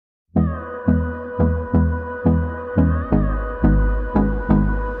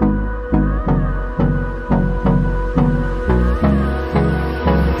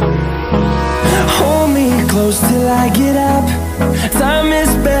close till I get up. Time is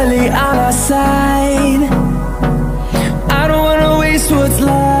barely on our side. I don't wanna waste what's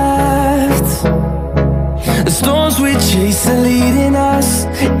left. The storms we chase are leading us,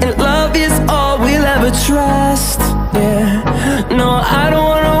 and love is all we'll ever trust. Yeah, no, I don't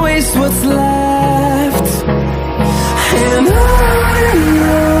wanna waste what's left. And on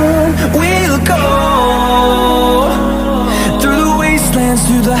we'll go, through the wastelands,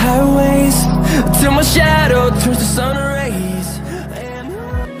 through the highways, till my shadow turns to sun rays.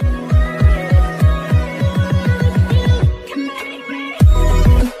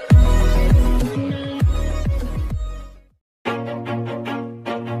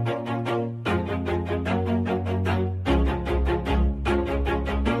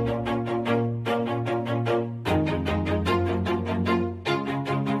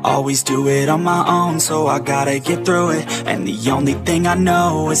 Always do it on my own, so I gotta get through it. And the only thing I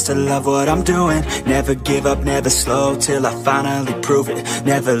know is to love what I'm doing. Never give up, never slow, till I finally prove it.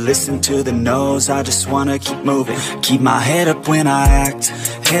 Never listen to the no's, I just wanna keep moving. Keep my head up when I act,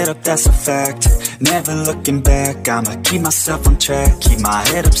 head up, that's a fact. Never looking back, I'ma keep myself on track. Keep my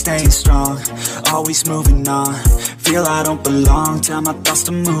head up, staying strong, always moving on. Feel I don't belong, tell my thoughts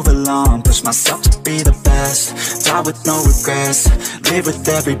to move along. Push myself to be the best, die with no regrets. Live with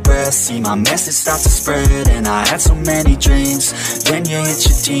every breath, see my message start to spread. And I had so many dreams, then you hit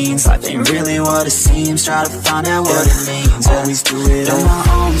your teens. Life ain't really what it seems, try to find out what it means. Always do it on my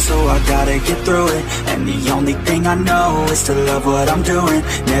own, so I gotta get through it. And the only thing I know is to love what I'm doing.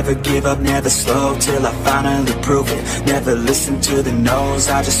 Never give up, never slow, till I finally prove it. Never listen to the no's,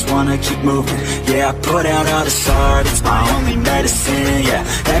 I just wanna keep moving. Yeah, I put out all this art, it's my only medicine. Yeah,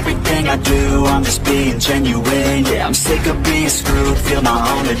 everything I do, I'm just being genuine. Yeah, I'm sick of being screwed, feel my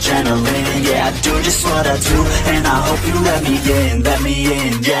own adrenaline. Yeah, I do just what I do, and I hope you let me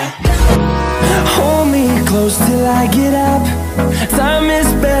in, yeah. Hold me close till I get up. Time is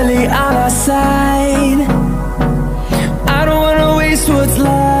barely on our side. I don't wanna waste what's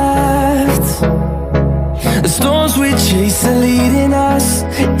left. The storms we chase are leading us,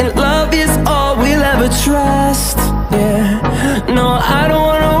 and love